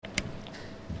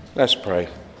Let's pray.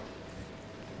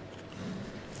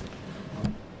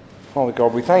 Father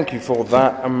God, we thank you for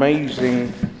that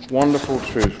amazing, wonderful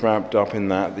truth wrapped up in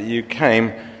that you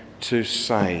came to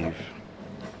save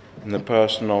in the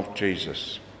person of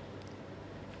Jesus.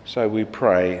 So we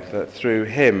pray that through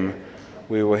him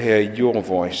we will hear your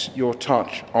voice, your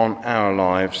touch on our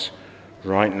lives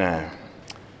right now.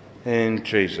 In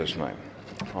Jesus' name,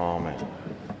 amen.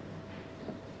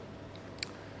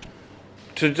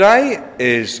 Today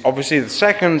is obviously the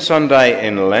second Sunday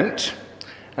in Lent,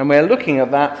 and we're looking at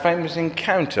that famous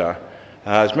encounter,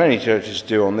 as many churches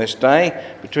do on this day,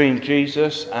 between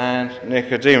Jesus and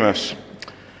Nicodemus,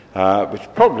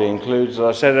 which probably includes, as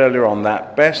I said earlier on,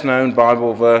 that best-known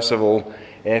Bible verse of all.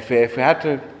 If we had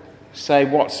to say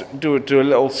do a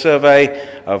little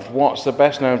survey of what's the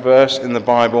best-known verse in the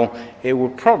Bible, it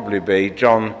would probably be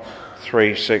John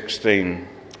 3:16.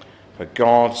 For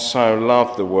God so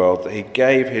loved the world that he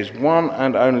gave his one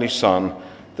and only Son,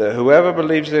 that whoever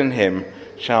believes in him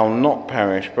shall not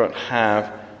perish but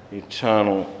have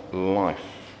eternal life.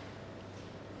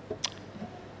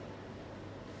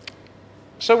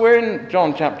 So we're in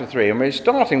John chapter 3, and we're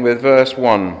starting with verse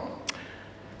 1.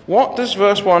 What does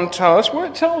verse 1 tell us? Well,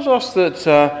 it tells us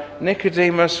that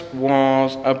Nicodemus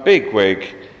was a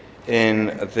bigwig in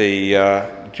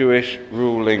the Jewish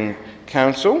ruling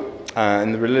council,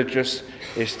 in the religious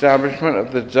establishment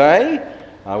of the day.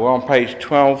 We're on page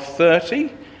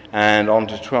 1230 and on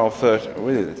to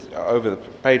 1230, over the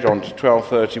page on to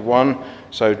 1231,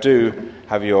 so do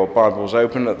have your Bibles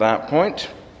open at that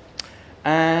point.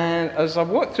 And as I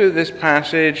walk through this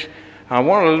passage, I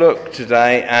want to look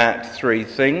today at three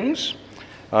things.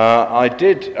 I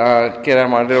did get out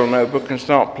my little notebook and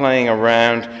start playing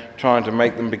around, trying to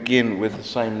make them begin with the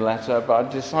same letter, but I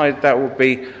decided that would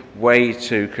be way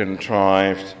too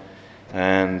contrived.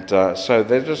 And so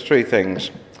there's just three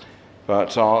things.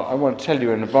 But I want to tell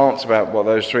you in advance about what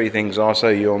those three things are so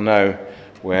you'll know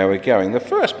where we're going. The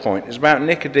first point is about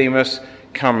Nicodemus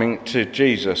coming to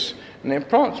Jesus. And it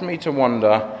prompts me to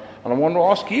wonder, and I want to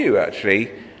ask you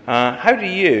actually, how do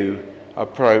you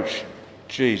approach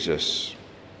Jesus?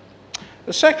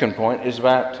 The second point is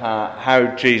about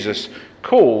how Jesus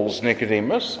calls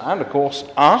Nicodemus, and of course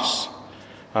us.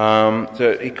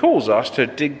 He calls us to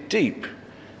dig deep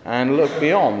and look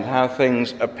beyond how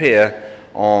things appear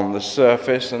on the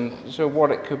surface, and so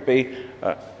what it could be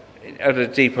at a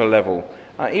deeper level.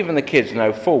 Even the kids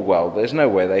know full well there's no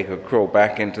way they could crawl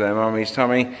back into their mummy's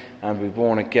tummy and be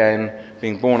born again.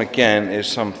 Being born again is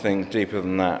something deeper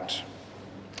than that.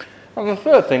 And the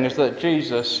third thing is that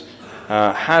Jesus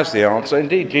has the answer.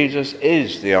 Indeed, Jesus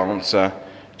is the answer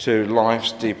to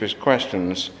life's deepest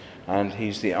questions, and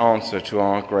he's the answer to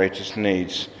our greatest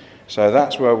needs. So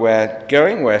that's where we're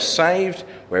going. We're saved,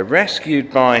 we're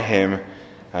rescued by him,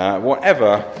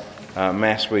 whatever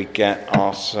mess we get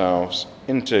ourselves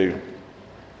into.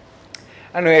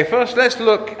 Anyway, first let's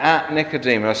look at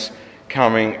Nicodemus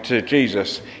coming to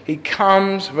Jesus. He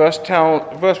comes, verse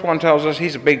 1 tells us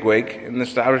he's a bigwig in the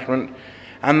establishment,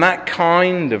 and that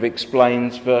kind of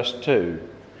explains verse 2.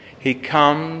 He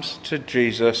comes to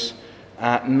Jesus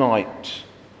at night,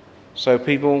 so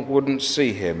people wouldn't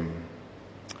see him.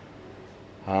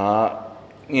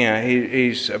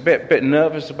 He's a bit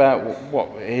nervous about what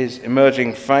his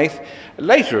emerging faith.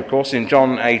 Later, of course, in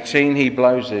John 18, he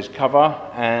blows his cover,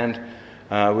 and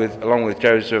along with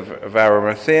Joseph of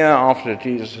Arimathea, after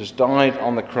Jesus has died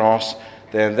on the cross,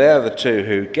 then they're the two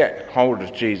who get hold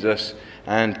of Jesus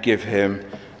and give him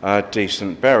a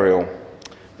decent burial.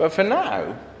 But for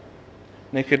now,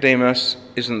 Nicodemus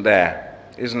isn't there,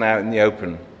 isn't out in the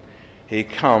open. He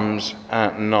comes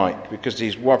at night because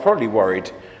he's probably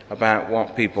worried about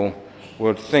what people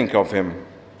would think of him.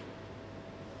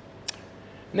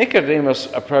 Nicodemus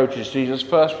approaches Jesus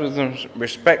first with some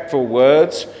respectful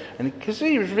words, and because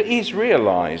he's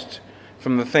realized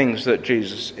from the things that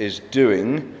Jesus is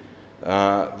doing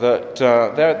that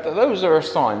those are a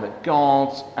sign that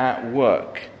God's at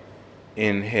work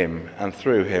in him and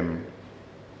through him.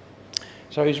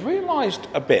 So he's realized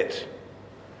a bit,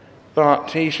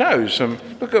 but he shows some.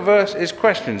 Look at his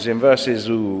questions in verses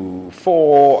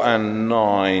 4 and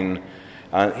 9.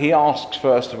 He asks,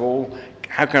 first of all,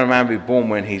 how can a man be born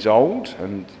when he's old?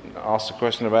 And asks a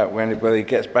question about whether he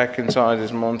gets back inside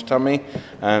his mom's tummy,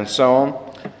 and so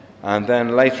on. And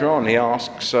then later on he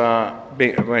asks,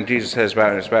 when Jesus says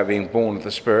it's about being born of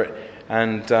the Spirit,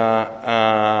 and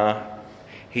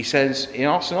he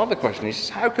asks another question. He says,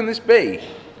 how can this be?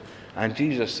 And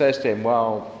Jesus says to him,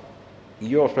 well,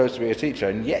 you're supposed to be a teacher,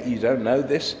 and yet you don't know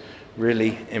this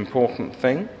really important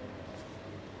thing.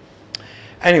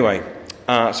 Anyway,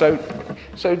 so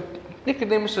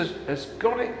Nicodemus has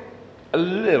got it a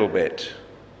little bit,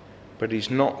 but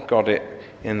he's not got it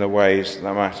in the ways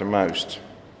that matter most.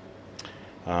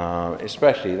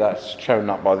 Especially that's shown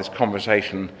up by this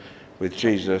conversation with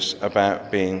Jesus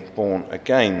about being born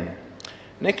again.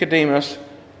 Nicodemus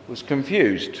was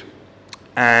confused,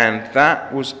 and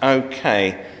that was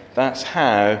okay. That's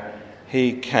how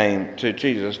he came to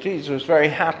Jesus. Jesus was very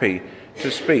happy to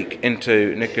speak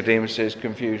into Nicodemus's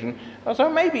confusion. So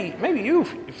maybe you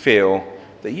feel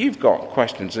that you've got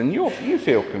questions and you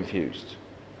feel confused.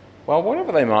 Well,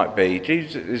 whatever they might be,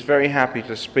 Jesus is very happy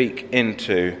to speak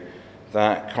into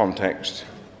that context.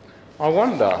 I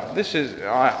wonder,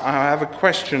 I have a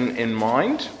question in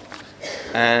mind,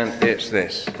 and it's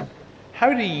this.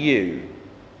 How do you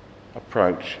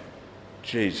approach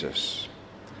Jesus?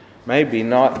 Maybe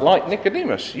not like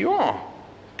Nicodemus, you are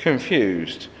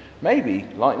confused. Maybe,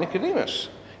 like Nicodemus,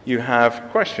 you have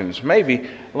questions. Maybe,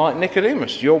 like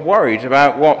Nicodemus, you're worried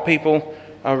about what people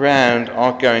around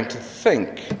are going to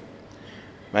think.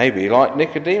 Maybe, like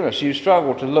Nicodemus, you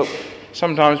struggle to look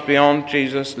sometimes beyond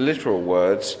Jesus' literal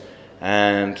words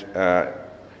and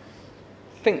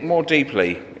think more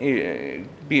deeply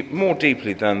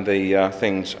than the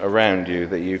things around you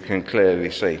that you can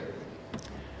clearly see.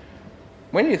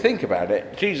 When you think about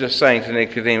it, Jesus saying to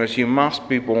Nicodemus, "You must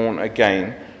be born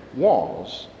again,"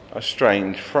 was a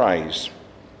strange phrase.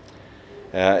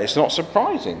 It's not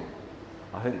surprising,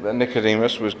 I think, that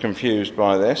Nicodemus was confused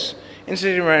by this.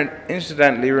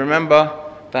 Incidentally, remember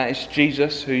that it's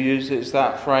Jesus who uses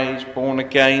that phrase, born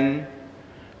again,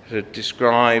 to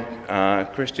describe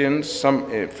Christians.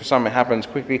 For some it happens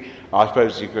quickly. I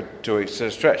suppose you could, to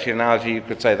stretch the analogy, you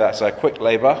could say that's a quick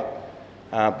labour.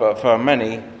 But for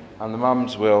many, and the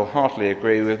mums will heartily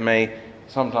agree with me,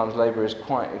 sometimes labour is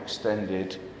quite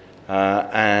extended.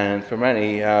 And for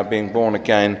many, being born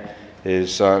again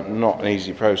is not an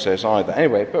easy process either.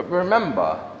 Anyway, but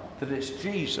remember that it's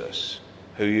Jesus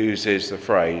who uses the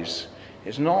phrase.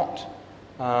 It's not,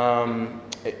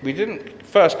 we didn't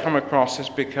first come across this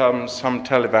because some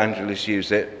televangelists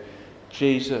use it.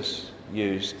 Jesus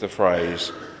used the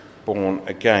phrase, born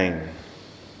again.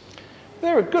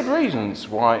 There are good reasons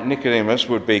why Nicodemus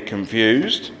would be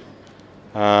confused.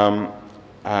 It's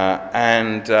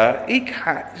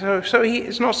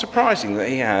not surprising that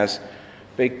he has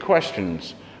big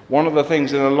questions. One of the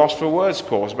things in the Lost for Words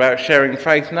course about sharing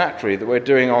faith naturally that we're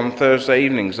doing on Thursday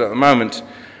evenings at the moment,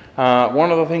 one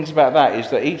of the things about that is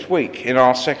that each week in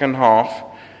our second half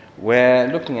we're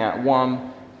looking at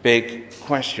one big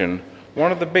question.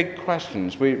 One of the big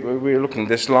questions, we were looking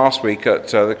this last week at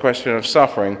the question of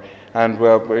suffering, and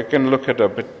we're going to look at a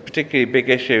particularly big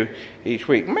issue each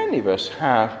week. Many of us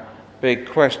have big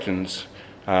questions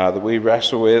that we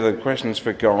wrestle with, and questions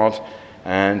for God,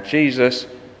 and Jesus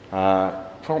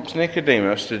prompts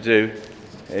Nicodemus to do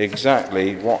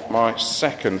exactly what my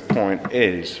second point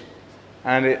is,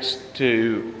 and it's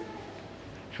to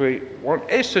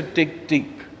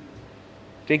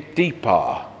dig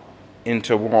deeper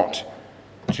into what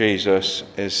Jesus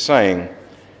is saying.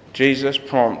 Jesus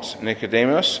prompts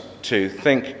Nicodemus to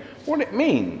think what it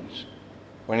means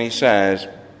when he says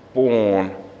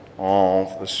born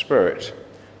of the Spirit.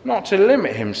 Not to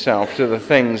limit himself to the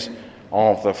things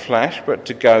of the flesh, but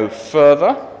to go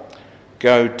further,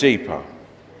 go deeper.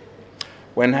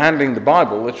 When handling the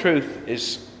Bible, the truth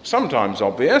is sometimes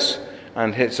obvious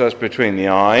and hits us between the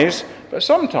eyes, but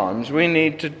sometimes we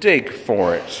need to dig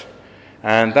for it.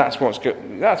 And that's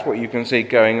what you can see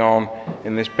going on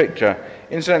in this picture.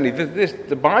 Incidentally,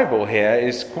 the Bible here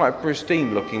is quite a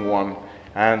pristine-looking one,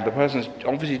 and the person's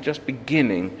obviously just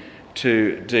beginning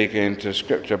to dig into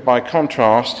Scripture. By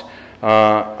contrast,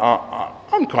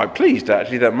 I'm quite pleased,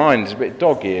 actually, that mine is a bit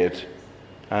dog-eared,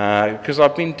 because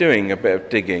I've been doing a bit of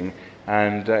digging,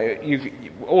 and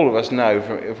all of us know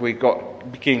if we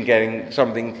begin getting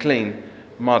something clean,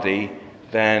 muddy,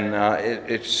 then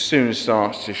it soon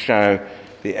starts to show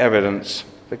the evidence.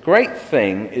 The great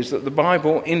thing is that the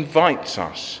Bible invites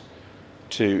us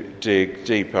to dig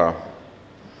deeper.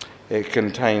 It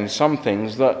contains some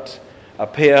things that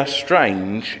appear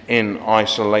strange in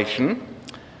isolation,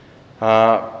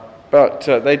 but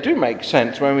they do make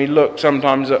sense when we look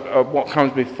sometimes at what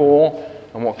comes before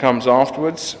and what comes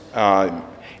afterwards.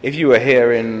 If you were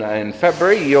here in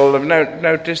February, you'll have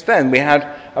noticed then we had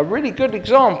a really good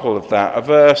example of that, a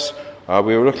verse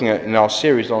we were looking at in our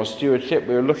series on stewardship.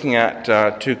 We were looking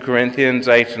at 2 Corinthians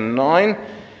 8 and 9,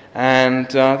 and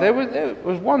there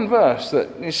was one verse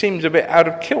that seems a bit out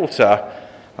of kilter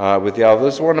with the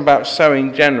others, one about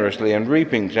sowing generously and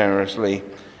reaping generously.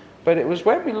 But it was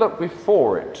when we looked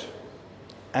before it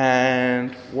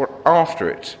and what after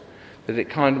it that it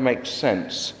kind of makes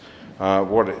sense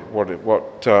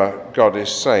what God is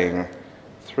saying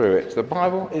through it. The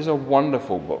Bible is a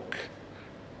wonderful book.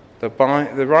 The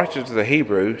writer to the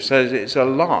Hebrew says it's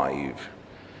alive.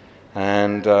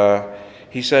 And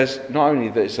he says not only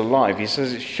that it's alive, he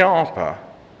says it's sharper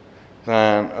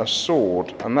than a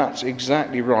sword. And that's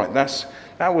exactly right.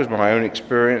 That was my own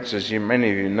experience, as many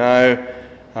of you know.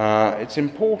 It's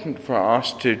important for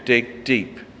us to dig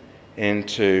deep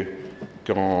into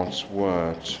God's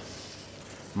words.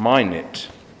 Mine it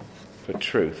for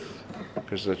truth,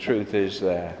 because the truth is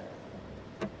there.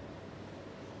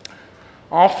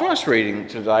 Our first reading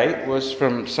today was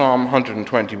from Psalm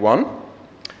 121,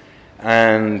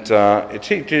 and it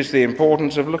teaches the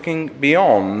importance of looking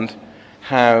beyond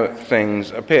how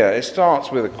things appear. It starts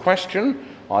with a question.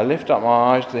 I lift up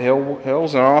my eyes to the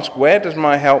hills and ask, where does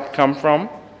my help come from?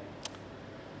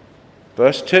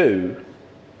 Verse 2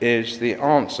 is the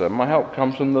answer. My help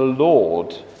comes from the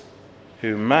Lord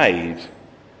who made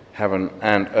heaven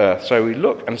and earth. So we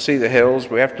look and see the hills.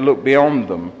 We have to look beyond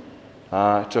them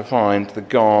to find the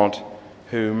God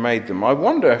who made them. I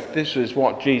wonder if this is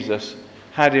what Jesus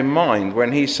had in mind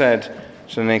when he said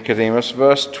to Nicodemus,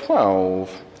 verse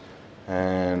 12,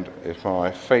 and if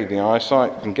I fade the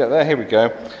eyesight, I can get there. Here we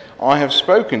go. I have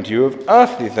spoken to you of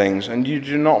earthly things, and you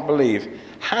do not believe.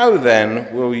 How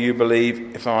then will you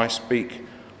believe if I speak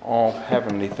of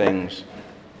heavenly things?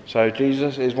 So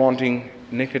Jesus is wanting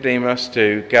Nicodemus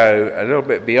to go a little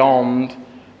bit beyond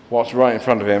what's right in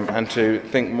front of him and to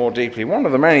think more deeply. One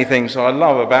of the many things I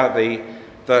love about the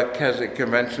Keswick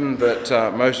Convention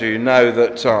that most of you know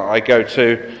that I go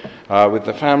to with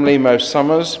the family most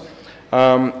summers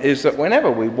is that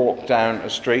whenever we walk down a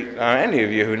street, any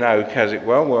of you who know Keswick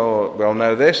well will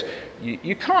know this,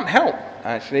 you can't help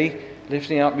actually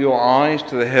lifting up your eyes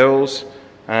to the hills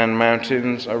and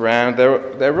mountains around.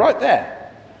 They're right there.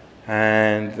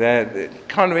 And they're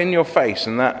kind of in your face,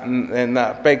 and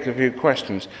that begs a few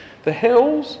questions. The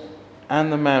hills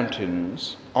and the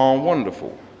mountains are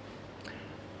wonderful.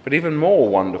 But even more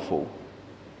wonderful,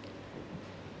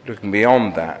 looking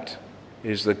beyond that,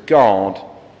 is the God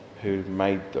who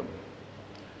made them.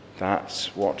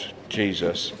 That's what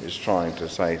Jesus is trying to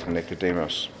say to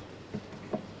Nicodemus.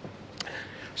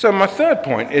 So my third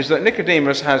point is that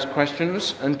Nicodemus has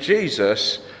questions and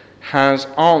Jesus has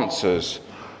answers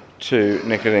to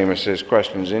Nicodemus's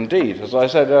questions. Indeed, as I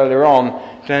said earlier on,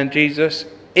 then Jesus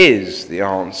is the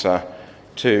answer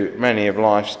to many of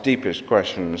life's deepest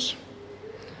questions.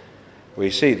 We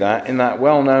see that in that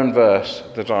well-known verse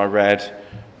that I read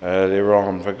earlier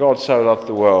on, for God so loved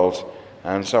the world,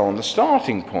 and so on. The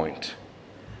starting point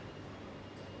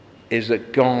is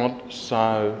that God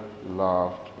so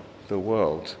loved the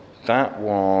world. That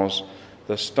was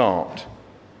the start.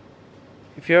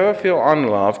 If you ever feel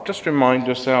unloved, just remind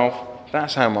yourself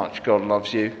that's how much God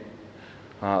loves you.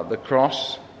 The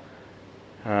cross.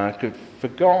 For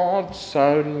God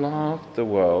so loved the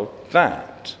world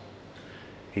that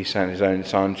he sent his own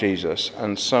son Jesus,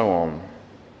 and so on.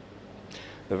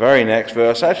 The very next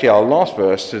verse, actually our last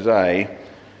verse today,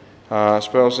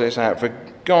 spells this out. For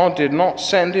God did not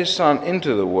send his son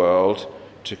into the world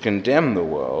to condemn the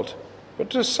world, but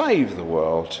to save the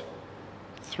world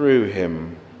through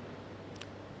him.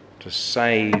 To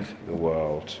save the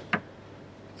world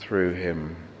through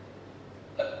him.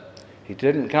 He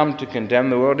didn't come to condemn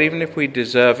the world, even if we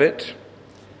deserve it,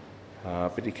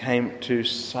 but he came to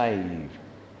save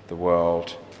the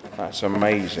world. That's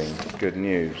amazing good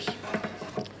news.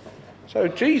 So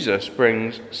Jesus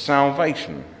brings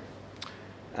salvation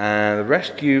and the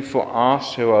rescue for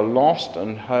us who are lost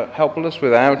and helpless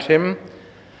without him.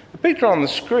 The picture on the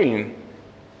screen,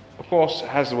 of course,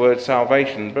 has the word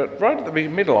salvation, but right at the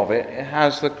middle of it, it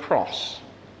has the cross.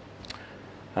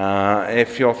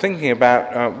 If you're thinking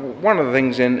about one of the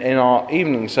things in our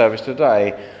evening service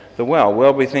today,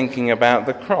 we'll be thinking about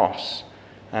the cross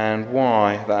and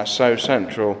why that's so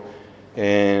central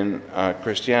in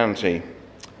Christianity.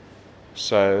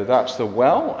 So that's the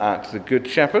well at the Good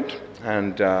Shepherd,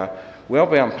 and we'll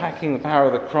be unpacking the power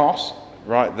of the cross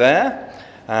right there,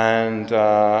 and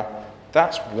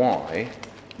that's why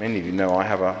many of you know I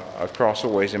have a cross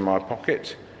always in my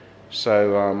pocket.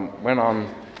 So when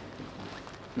I'm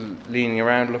leaning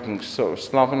around looking sort of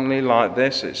slovenly like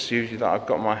this, it's usually that I've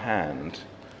got my hand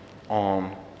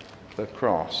on the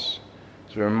cross.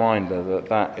 It's a reminder that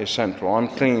that is central. I'm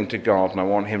clinging to God and I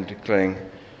want him to cling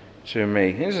to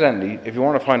me. Incidentally, if you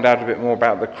want to find out a bit more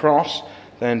about the cross,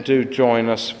 then do join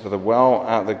us for the well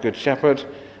at the Good Shepherd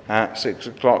at 6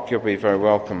 o'clock. You'll be very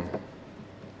welcome.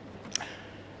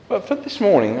 But for this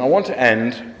morning, I want to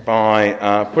end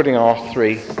by putting our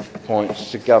 3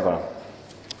 points together.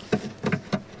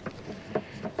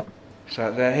 So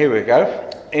there, here we go.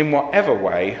 In whatever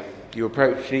way you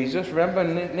approach Jesus. Remember,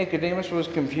 Nicodemus was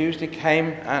confused. He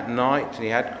came at night and he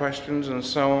had questions and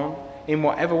so on. In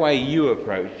whatever way you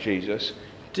approach Jesus,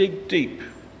 dig deep.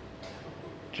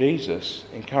 Jesus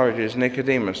encourages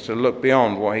Nicodemus to look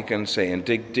beyond what he can see and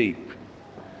dig deep.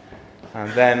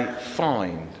 And then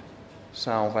find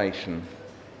salvation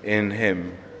in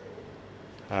him.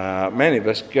 Many of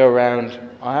us go around,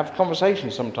 I have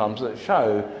conversations sometimes that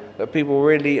show that people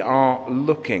really are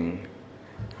looking,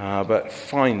 but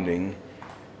finding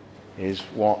is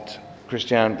what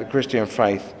the Christian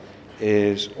faith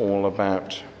is all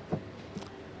about.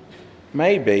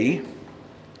 Maybe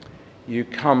you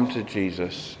come to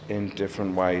Jesus in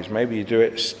different ways. Maybe you do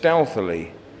it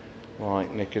stealthily,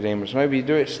 like Nicodemus. Maybe you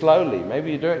do it slowly.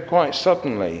 Maybe you do it quite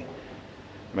suddenly.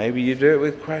 Maybe you do it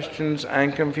with questions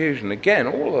and confusion. Again,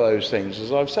 all of those things,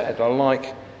 as I've said, are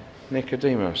like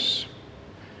Nicodemus.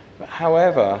 But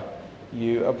however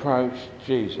you approach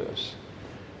Jesus,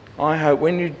 I hope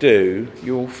when you do,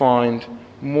 you'll find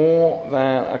more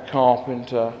than a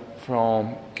carpenter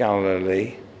from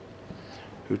Galilee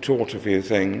who taught a few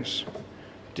things.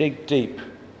 Dig deep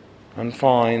and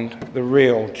find the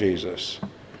real Jesus.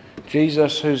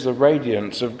 Jesus who's the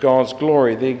radiance of God's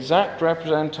glory, the exact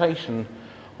representation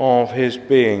of his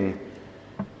being.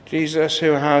 Jesus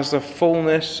who has the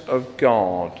fullness of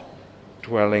God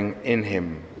dwelling in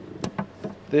him.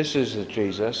 This is the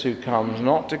Jesus who comes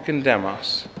not to condemn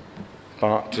us,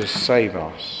 but to save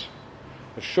us.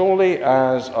 As surely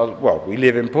as, we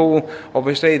live in Poole,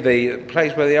 obviously, the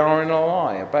place where the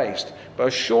RNLI are based, but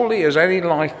as surely as any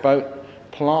lifeboat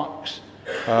plucks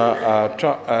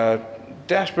a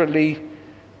desperately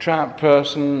trapped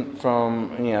person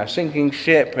from a sinking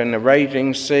ship in a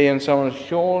raging sea and so on, as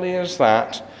surely as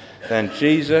that, then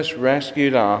Jesus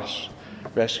rescues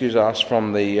us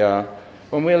from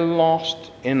when we're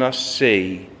lost in a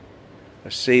sea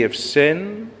of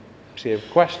sin, a sea of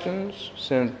questions,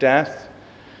 sin of death,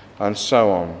 and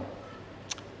so on.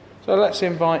 So let's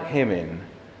invite him in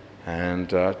and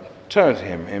turn to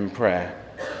him in prayer.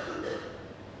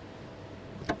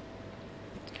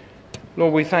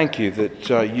 Lord, we thank you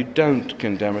that you don't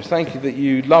condemn us. Thank you that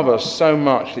you love us so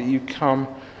much that you come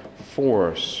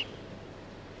for us.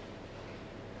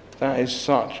 That is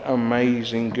such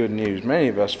amazing good news. Many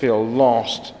of us feel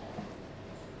lost.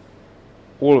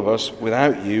 All of us,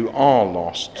 without you, are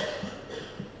lost.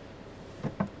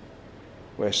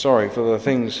 We're sorry for the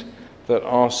things that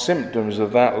are symptoms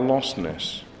of that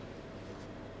lostness.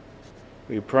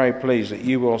 We pray, please, that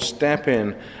you will step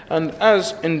in. And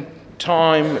as in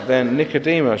time, then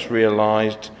Nicodemus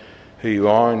realized who you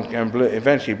are and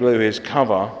eventually blew his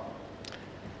cover.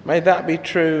 May that be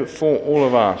true for all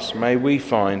of us. May we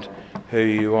find who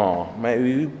you are.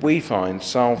 May we find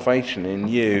salvation in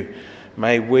you.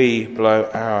 May we blow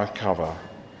our cover.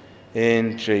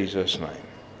 In Jesus' name.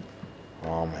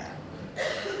 Amen.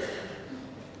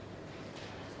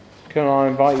 Can I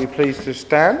invite you please to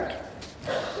stand?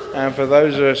 And for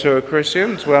those of us who are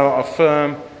Christians, well,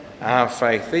 affirm our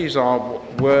faith. These are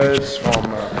words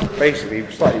from, basically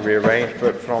slightly rearranged,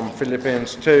 but from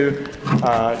Philippians 2,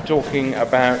 talking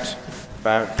about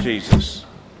Jesus.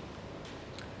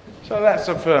 So let's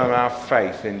affirm our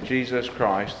faith in Jesus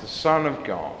Christ, the Son of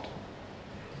God.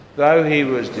 Though he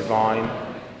was divine,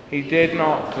 he did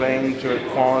not cling to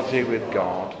equality with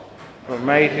God, but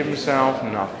made himself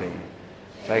nothing.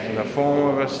 Taking the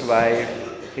form of a slave,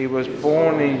 he was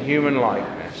born in human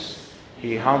likeness.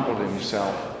 He humbled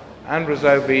himself and was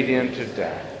obedient to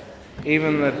death,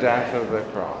 even the death of the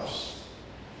cross.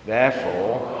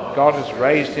 Therefore, God has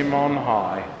raised him on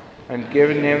high and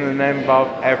given him the name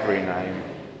above every name,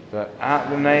 that at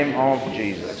the name of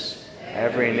Jesus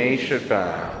every knee should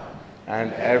bow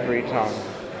and every tongue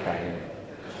proclaim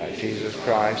that Jesus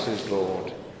Christ is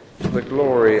Lord, to the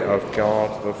glory of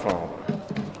God the Father.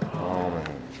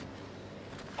 Amen.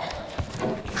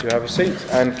 Do you have a seat?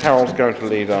 And Carol's going to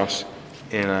lead us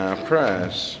in our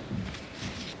prayers.